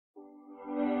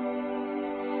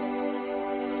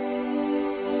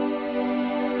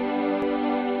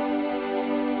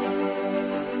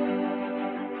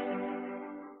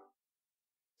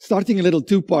starting a little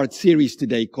two-part series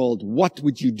today called What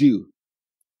Would You Do?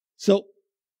 So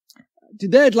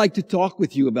today I'd like to talk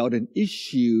with you about an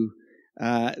issue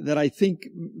that I think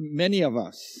many of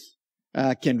us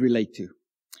can relate to.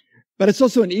 But it's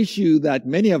also an issue that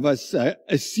many of us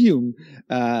assume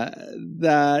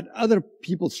that other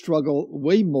people struggle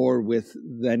way more with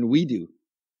than we do.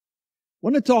 I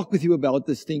want to talk with you about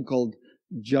this thing called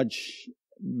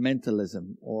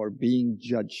judgmentalism, or being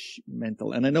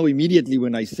judgmental. And I know immediately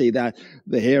when I say that,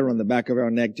 the hair on the back of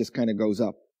our neck just kind of goes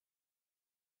up.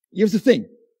 Here's the thing.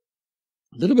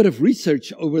 A little bit of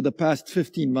research over the past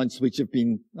 15 months, which have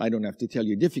been, I don't have to tell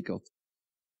you, difficult,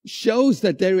 shows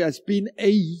that there has been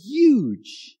a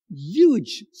huge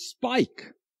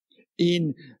spike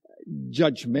in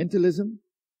judgmentalism,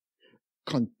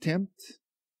 contempt,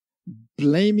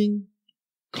 blaming,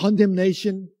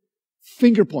 condemnation,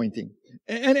 finger-pointing.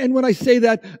 And when I say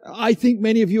that, I think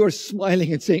many of you are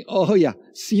smiling and saying, oh yeah,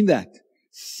 seen that.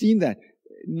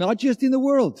 Not just in the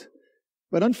world,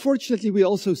 but unfortunately we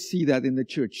also see that in the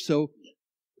church. So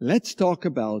let's talk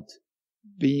about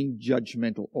being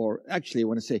judgmental, or actually I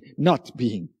want to say not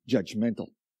being judgmental.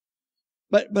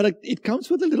 But it comes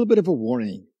with a little bit of a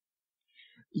warning.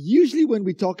 Usually when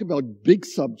we talk about big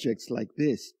subjects like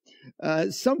this,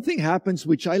 something happens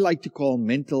which I like to call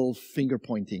mental finger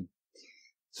pointing.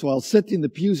 So I'll sit in the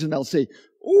pews and I'll say,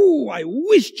 oh, I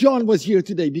wish John was here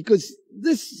today because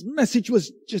this message was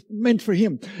just meant for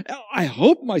him. I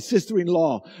hope my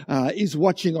sister-in-law is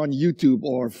watching on YouTube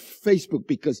or Facebook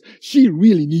because she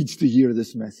really needs to hear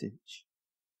this message.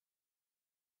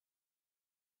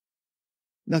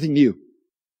 Nothing new.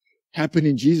 Happened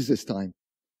in Jesus' time.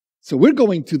 So we're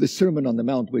going to the Sermon on the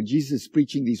Mount where Jesus is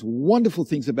preaching these wonderful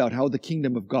things about how the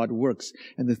kingdom of God works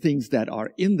and the things that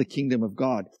are in the kingdom of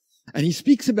God. And he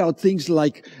speaks about things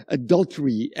like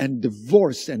adultery and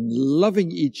divorce and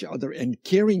loving each other and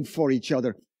caring for each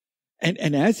other. And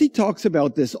as he talks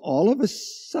about this, all of a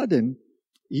sudden,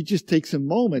 he just takes a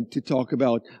moment to talk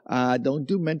about don't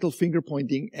do mental finger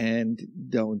pointing and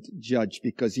don't judge,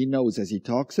 because he knows as he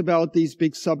talks about these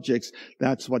big subjects,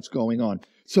 that's what's going on.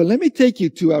 So let me take you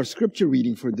to our scripture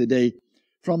reading for the day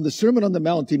from the Sermon on the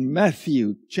Mount in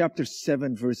Matthew chapter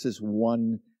 7 verses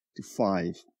 1 to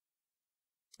 5.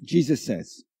 Jesus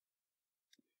says,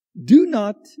 "Do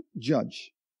not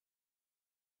judge,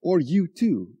 or you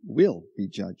too will be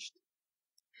judged.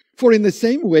 For in the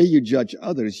same way you judge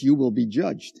others, you will be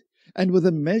judged. And with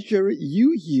the measure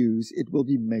you use, it will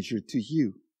be measured to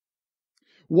you.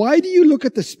 Why do you look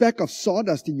at the speck of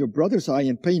sawdust in your brother's eye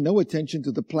and pay no attention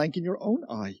to the plank in your own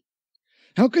eye?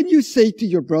 How can you say to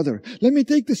your brother, 'Let me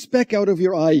take the speck out of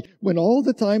your eye,' when all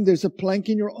the time there's a plank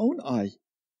in your own eye?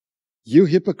 You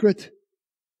hypocrite!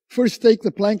 First take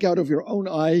the plank out of your own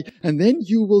eye, and then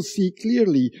you will see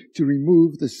clearly to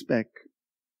remove the speck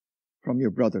from your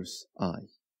brother's eye."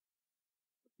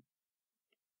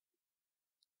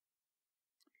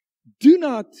 Do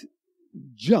not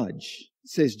judge,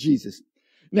 says Jesus.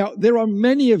 Now, there are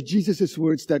many of Jesus'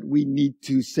 words that we need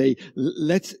to say.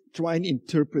 Let's try and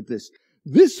interpret this.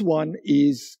 This one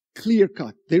is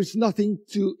clear-cut. There's nothing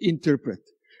to interpret.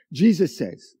 Jesus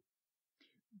says,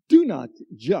 do not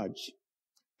judge.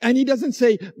 And he doesn't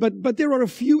say, but there are a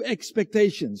few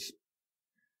expectations.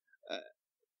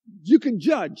 You can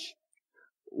judge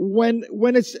when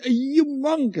it's a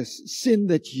humongous sin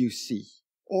that you see.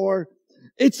 Or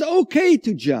it's okay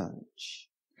to judge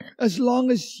as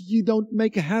long as you don't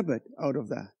make a habit out of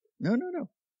that. No.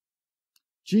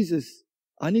 Jesus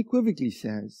unequivocally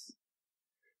says,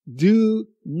 do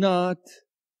not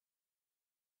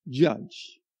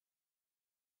judge.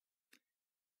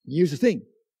 Here's the thing.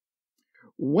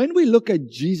 When we look at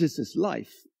Jesus'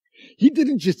 life, he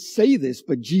didn't just say this,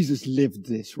 but Jesus lived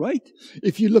this, right?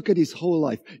 If you look at his whole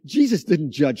life, Jesus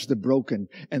didn't judge the broken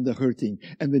and the hurting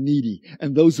and the needy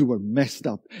and those who were messed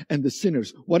up and the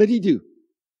sinners. What did he do?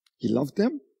 He loved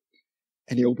them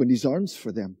and he opened his arms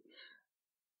for them.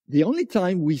 The only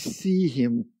time we see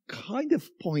him kind of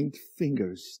point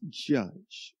fingers,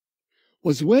 judge,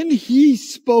 was when he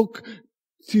spoke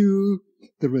to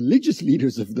the religious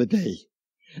leaders of the day.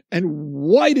 And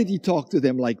why did he talk to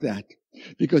them like that?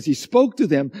 Because he spoke to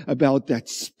them about that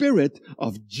spirit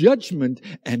of judgment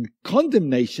and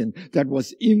condemnation that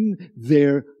was in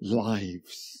their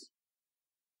lives.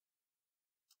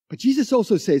 But Jesus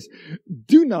also says,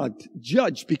 do not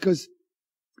judge, because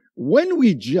when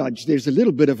we judge, there's a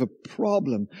little bit of a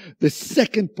problem. The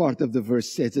second part of the verse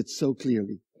says it so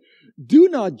clearly. Do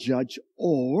not judge,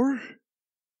 or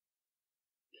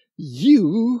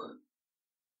you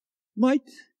might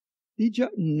be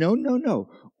judged. No.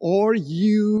 Or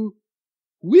you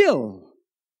will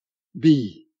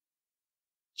be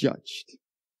judged.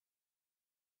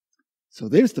 So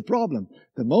there's the problem.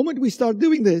 The moment we start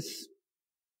doing this,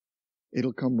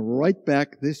 it'll come right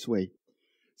back this way.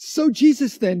 So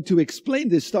Jesus then, to explain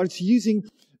this, starts using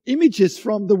images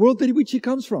from the world in which he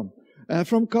comes from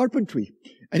carpentry.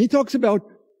 And he talks about,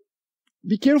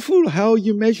 be careful how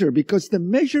you measure, because the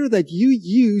measure that you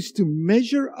use to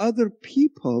measure other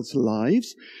people's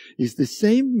lives is the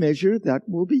same measure that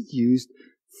will be used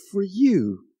for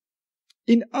you.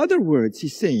 In other words,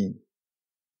 he's saying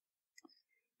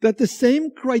that the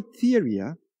same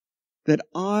criteria that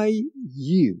I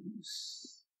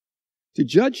use to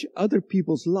judge other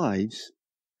people's lives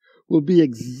will be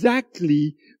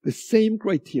exactly the same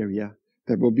criteria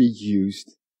that will be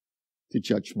used to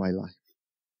judge my life.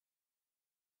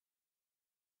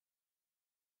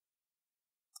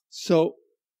 So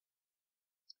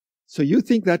you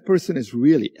think that person is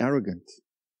really arrogant,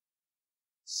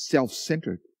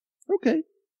 self-centered. Okay,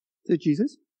 said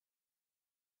Jesus.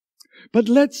 But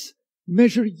let's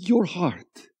measure your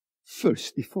heart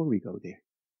first before we go there.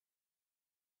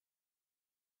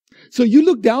 So you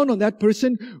look down on that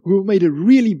person who made a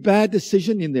really bad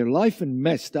decision in their life and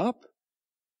messed up.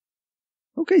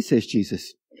 Okay, says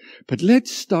Jesus. But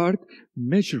let's start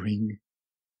measuring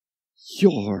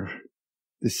your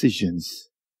decisions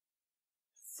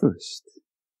first.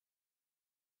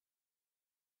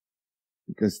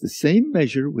 Because the same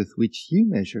measure with which you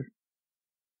measure,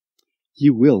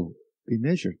 you will be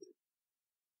measured.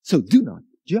 So do not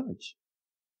judge.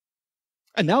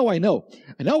 And now I know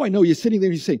you're sitting there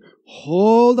and you're saying,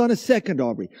 hold on a second,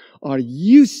 Aubrey. Are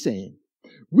you saying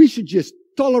we should just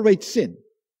tolerate sin?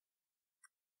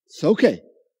 It's okay.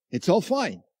 It's all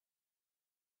fine.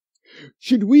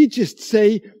 Should we just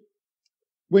say,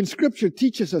 when Scripture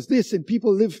teaches us this and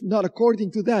people live not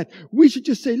according to that, we should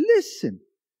just say, listen,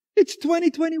 it's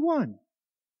 2021.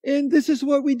 And this is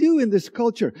what we do in this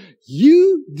culture.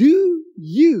 You do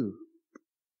you.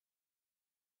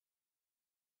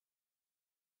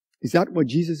 Is that what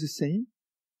Jesus is saying?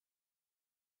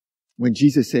 When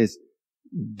Jesus says,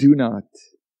 do not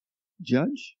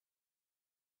judge?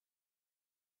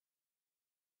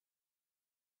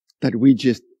 That we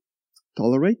just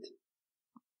tolerate?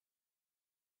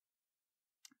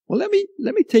 Well, let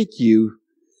me take you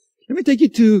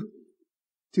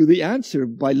to the answer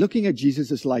by looking at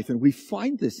Jesus' life. And we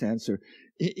find this answer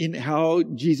in how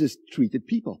Jesus treated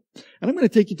people. And I'm going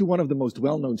to take you to one of the most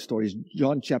well-known stories,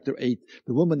 John chapter 8,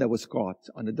 the woman that was caught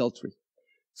on adultery.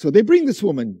 So they bring this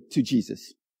woman to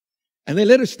Jesus. And they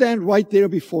let her stand right there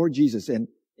before Jesus. And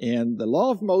the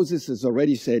law of Moses has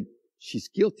already said she's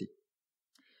guilty.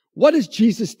 What does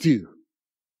Jesus do?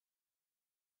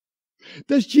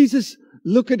 Does Jesus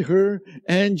look at her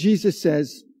and Jesus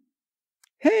says,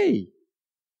 hey,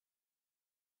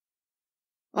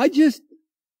 I just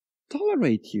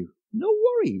tolerate you. No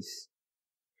worries.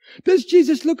 Does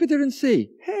Jesus look at her and say,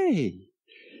 hey,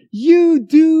 you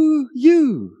do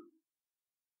you?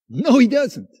 No, he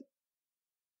doesn't.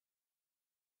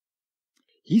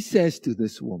 He says to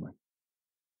this woman,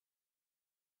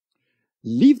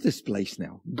 leave this place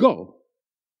now. Go.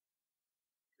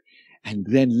 And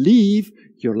then leave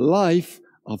your life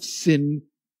of sin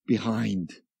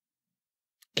behind.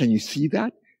 Can you see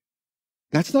that?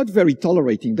 That's not very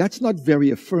tolerating. That's not very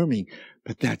affirming.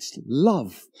 But that's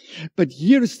love. But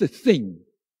here's the thing.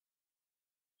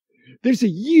 There's a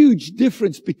huge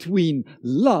difference between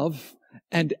love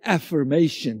and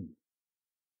affirmation.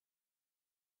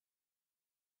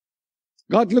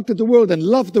 God looked at the world and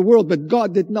loved the world, but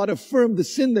God did not affirm the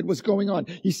sin that was going on.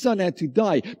 His son had to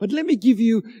die. But let me give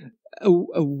you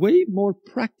a way more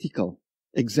practical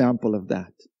example of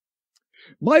that.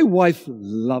 My wife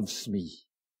loves me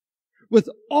with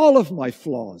all of my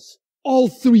flaws, all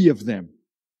three of them.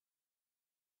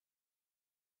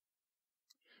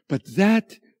 But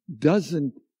that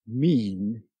doesn't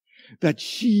mean that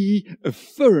she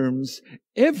affirms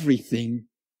everything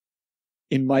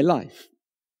in my life.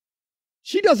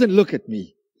 She doesn't look at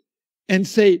me and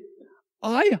say,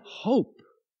 I hope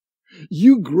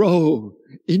you grow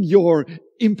in your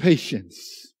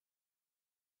impatience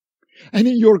and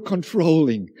in your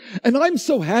controlling. And I'm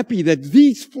so happy that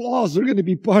these flaws are going to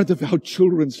be part of our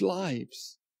children's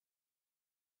lives.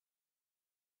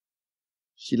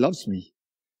 She loves me,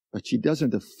 but she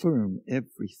doesn't affirm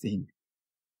everything.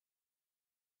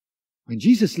 When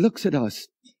Jesus looks at us,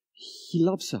 He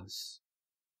loves us.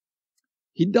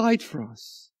 He died for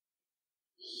us.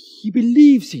 He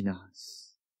believes in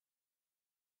us.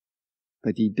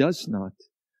 But He does not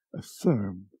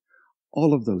affirm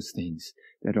all of those things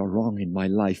that are wrong in my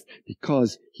life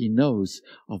because He knows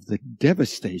of the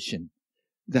devastation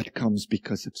that comes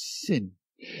because of sin.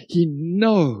 He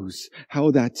knows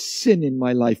how that sin in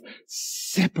my life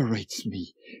separates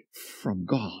me from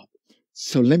God.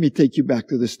 So let me take you back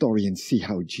to the story and see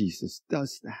how Jesus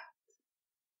does that.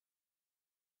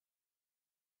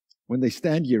 When they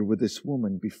stand here with this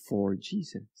woman before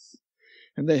Jesus,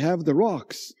 and they have the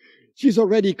rocks, she's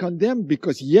already condemned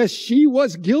because, yes, she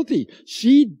was guilty.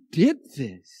 She did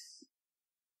this.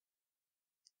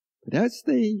 But as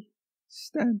they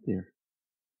stand there,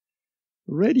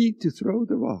 ready to throw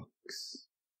the rocks,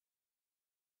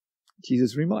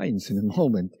 Jesus reminds in a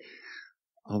moment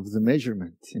of the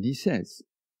measurement, and he says,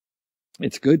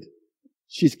 it's good,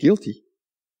 she's guilty,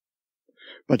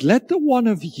 but let the one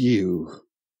of you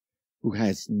who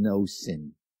has no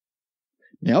sin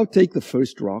now take the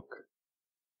first rock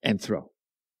and throw,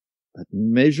 but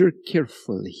measure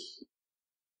carefully,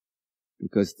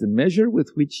 because the measure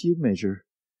with which you measure,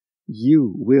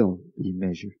 you will be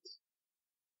measured.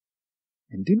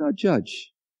 And do not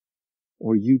judge,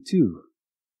 or you too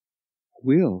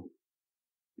will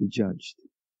be judged.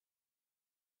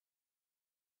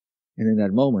 And in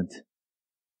that moment,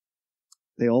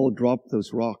 they all drop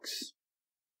those rocks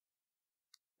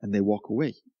and they walk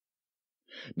away.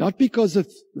 Not because of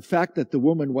the fact that the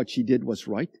woman, what she did was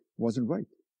right, wasn't right.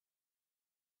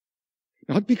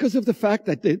 Not because of the fact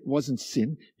that it wasn't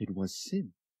sin, it was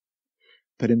sin.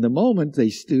 But in the moment they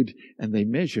stood and they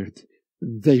measured,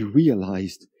 they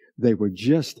realized they were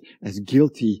just as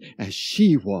guilty as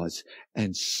she was,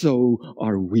 and so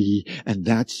are we. And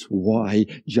that's why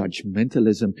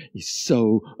judgmentalism is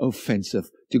so offensive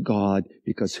to God,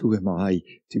 because who am I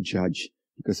to judge?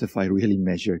 Because if I really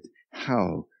measured,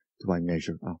 how do I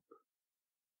measure up?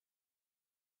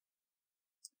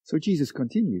 So Jesus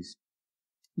continues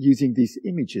using these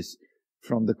images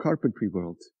from the carpentry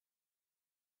world.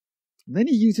 And then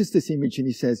he uses this image and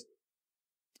he says,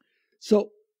 so,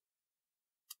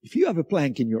 if you have a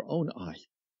plank in your own eye,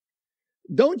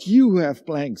 don't you who have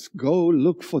planks go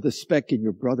look for the speck in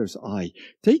your brother's eye.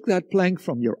 Take that plank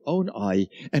from your own eye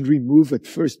and remove it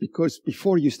first, because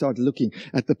before you start looking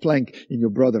at the plank in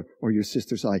your brother or your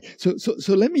sister's eye. So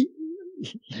let me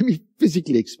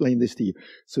physically explain this to you.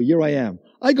 So here I am.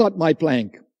 I got my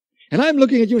plank. And I'm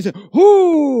looking at you and saying,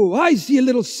 oh, I see a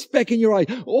little speck in your eye.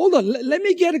 Hold on, let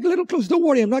me get a little close. Don't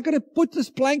worry, I'm not going to put this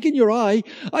plank in your eye.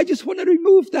 I just want to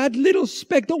remove that little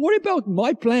speck. Don't worry about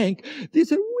my plank.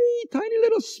 There's a wee tiny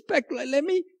little speck. Let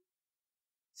me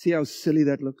see how silly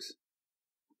that looks.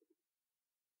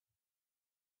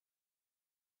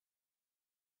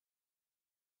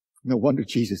 No wonder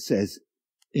Jesus says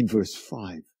in verse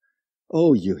 5,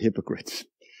 oh, you hypocrites.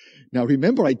 Now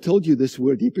remember, I told you this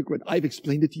word hypocrite. I've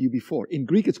explained it to you before. In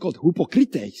Greek, it's called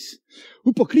hypocrites.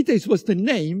 Hypocrites was the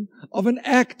name of an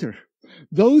actor.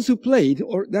 Those who played,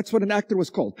 or that's what an actor was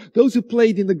called, those who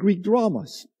played in the Greek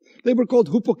dramas. They were called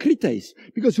hypocrites,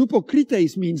 because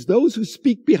hypocrites means those who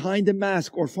speak behind a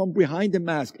mask or from behind a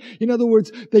mask. In other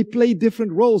words, they play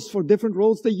different roles. For different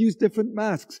roles, they use different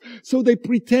masks. So they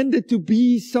pretended to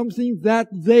be something that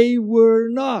they were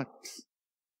not.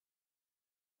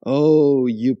 Oh,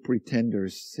 you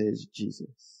pretenders, says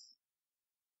Jesus.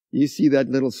 You see that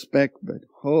little speck, but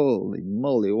holy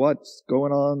moly, what's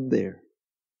going on there?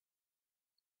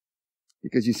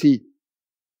 Because you see,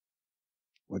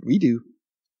 what we do,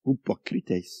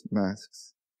 hypocrites,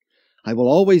 masks, I will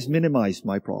always minimize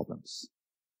my problems.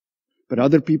 But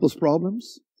other people's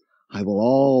problems, I will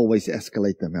always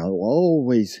escalate them. I will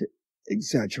always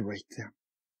exaggerate them.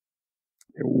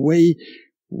 They're way,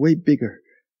 way bigger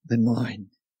than mine.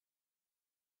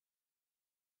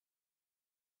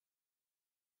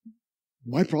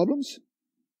 My problems?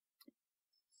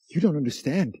 You don't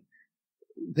understand.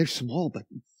 They're small, but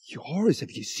yours, have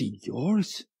you seen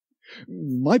yours?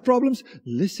 My problems?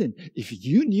 Listen, if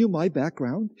you knew my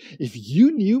background, if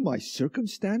you knew my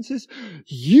circumstances,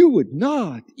 you would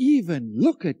not even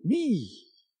look at me.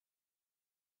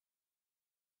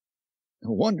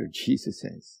 No wonder Jesus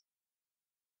says,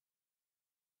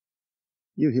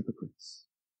 you hypocrites.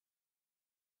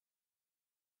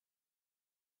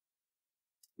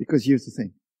 Because here's the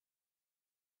thing.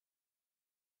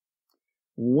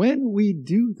 When we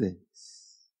do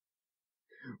this,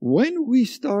 when we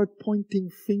start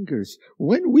pointing fingers,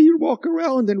 when we walk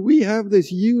around and we have this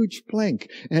huge plank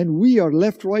and we are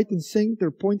left, right, and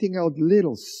center pointing out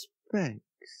little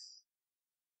specks,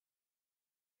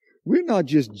 we're not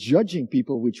just judging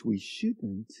people, which we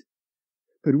shouldn't,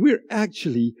 but we're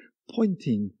actually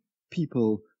pointing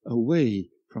people away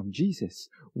from Jesus.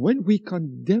 When we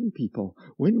condemn people,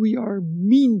 when we are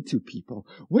mean to people,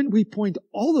 when we point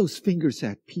all those fingers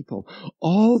at people,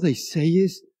 all they say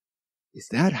is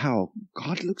that how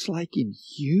God looks like in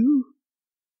you?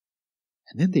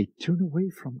 And then they turn away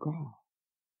from God.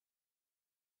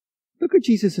 Look at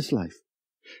Jesus' life.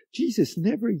 Jesus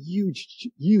never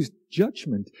used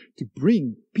judgment to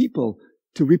bring people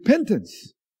to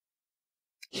repentance.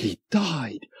 He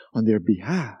died on their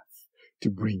behalf to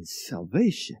bring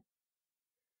salvation.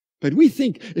 But we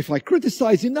think if I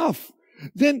criticize enough,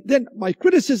 then my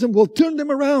criticism will turn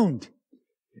them around.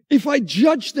 If I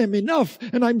judge them enough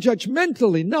and I'm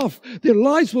judgmental enough, their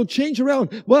lives will change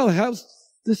around. Well, how's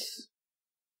this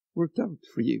worked out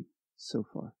for you so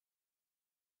far?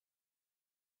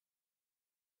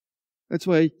 That's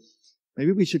why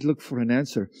maybe we should look for an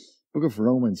answer. Book of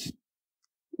Romans,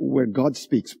 where God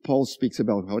speaks, Paul speaks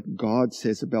about what God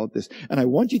says about this. And I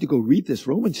want you to go read this.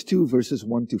 Romans 2 verses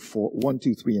 1, 2,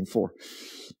 3, and 4.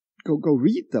 Go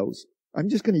read those. I'm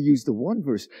just going to use the one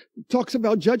verse. It talks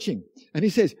about judging. And he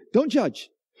says, don't judge.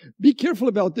 Be careful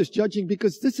about this judging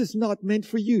because this is not meant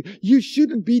for you. You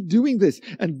shouldn't be doing this.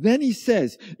 And then he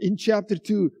says in chapter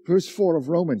 2, verse 4 of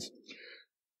Romans,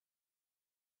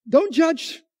 don't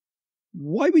judge.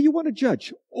 Why would you want to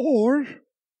judge? Or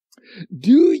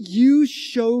do you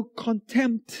show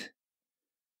contempt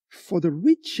for the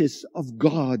riches of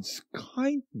God's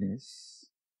kindness,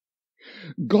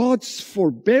 God's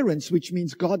forbearance, which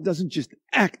means God doesn't just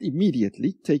act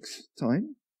immediately, takes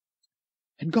time,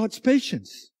 and God's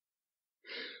patience,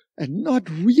 and not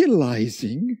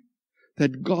realizing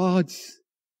that God's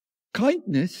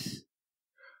kindness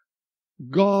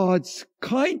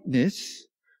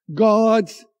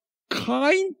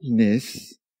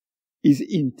is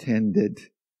intended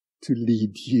to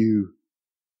lead you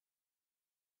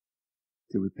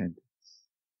to repentance.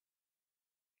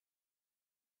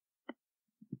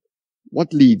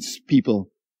 What leads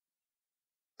people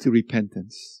to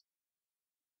repentance?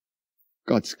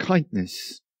 God's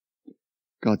kindness,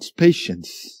 God's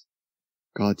patience,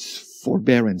 God's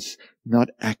forbearance, not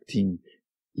acting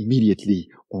immediately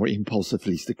or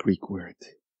impulsively is the Greek word,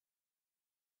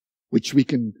 which we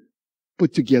can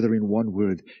put together in one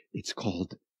word. It's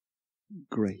called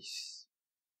grace.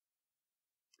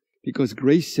 Because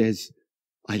grace says,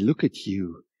 I look at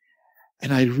you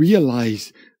and I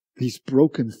realize these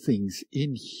broken things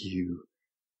in you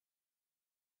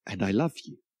and I love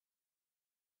you.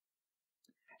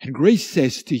 And grace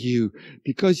says to you,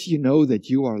 because you know that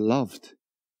you are loved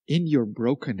in your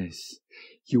brokenness,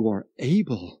 you are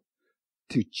able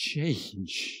to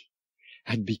change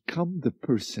and become the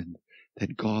person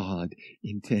that God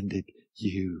intended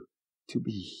you to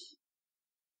be.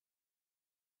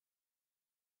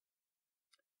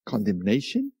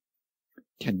 Condemnation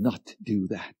cannot do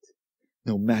that,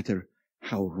 no matter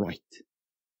how right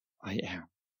I am.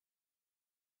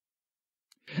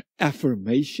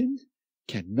 Affirmation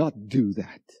cannot do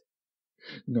that,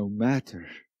 no matter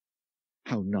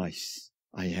how nice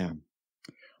I am.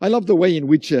 I love the way in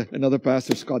which another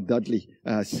pastor, Scott Dudley,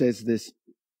 says this.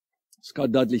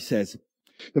 Scott Dudley says,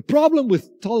 the problem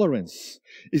with tolerance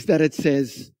is that it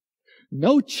says,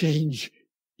 no change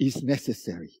is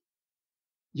necessary.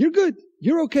 You're good.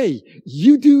 You're okay.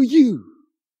 You do you.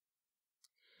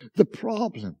 The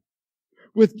problem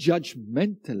with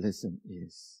judgmentalism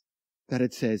is that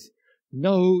it says,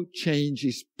 no change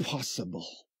is possible.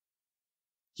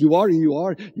 You are who you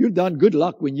are. You're done. Good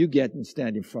luck when you get and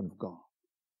stand in front of God.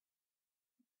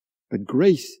 But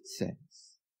grace says,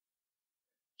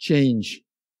 change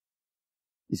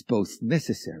is both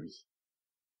necessary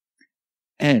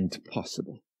and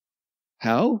possible.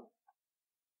 How?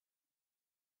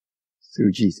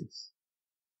 Through Jesus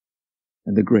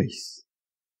and the grace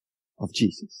of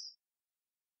Jesus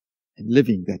and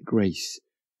living that grace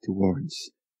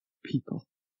towards people.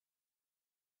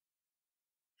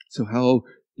 So how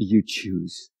do you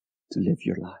choose to live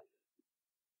your life?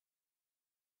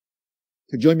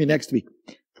 So join me next week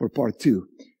for part 2,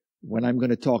 when I'm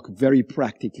going to talk very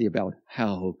practically about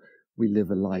how we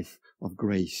live a life of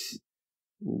grace,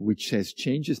 which says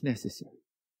change is necessary,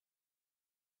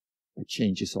 but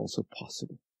change is also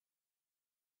possible.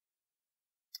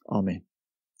 Amen.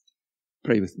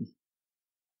 Pray with me.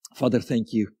 Father,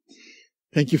 thank you.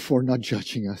 Thank you for not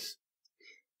judging us.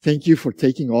 Thank you for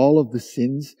taking all of the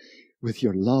sins with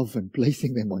your love and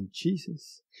placing them on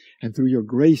Jesus, and through your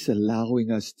grace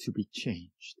allowing us to be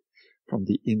changed from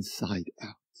the inside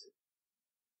out.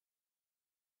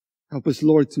 Help us,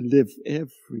 Lord, to live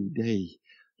every day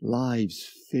lives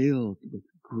filled with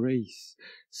grace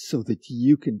so that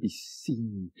you can be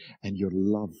seen and your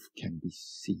love can be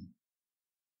seen.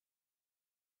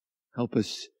 Help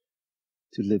us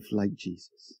to live like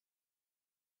Jesus.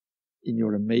 In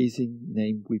your amazing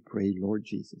name we pray, Lord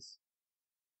Jesus.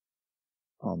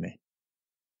 Amen.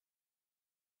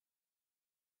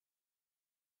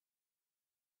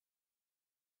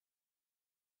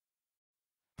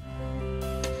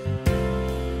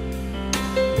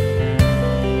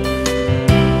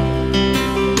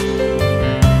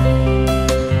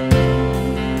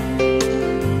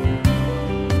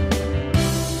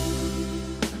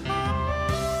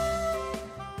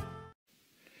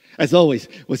 As always,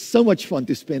 it was so much fun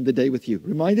to spend the day with you.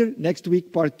 Reminder, next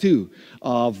week, part 2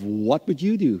 of What Would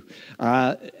You Do?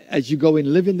 As you go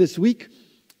and live in this week,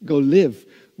 go live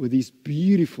with these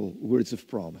beautiful words of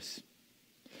promise.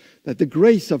 That the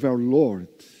grace of our Lord,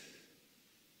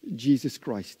 Jesus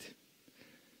Christ,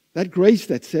 that grace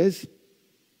that says,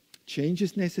 change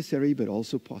is necessary but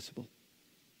also possible.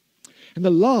 And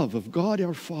the love of God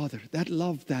our Father, that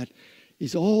love that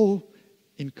is all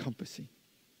encompassing.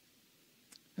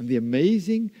 And the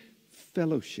amazing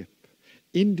fellowship,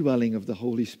 indwelling of the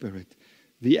Holy Spirit,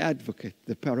 the advocate,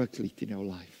 the paraclete in our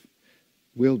life,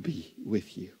 will be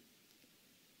with you.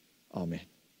 Amen.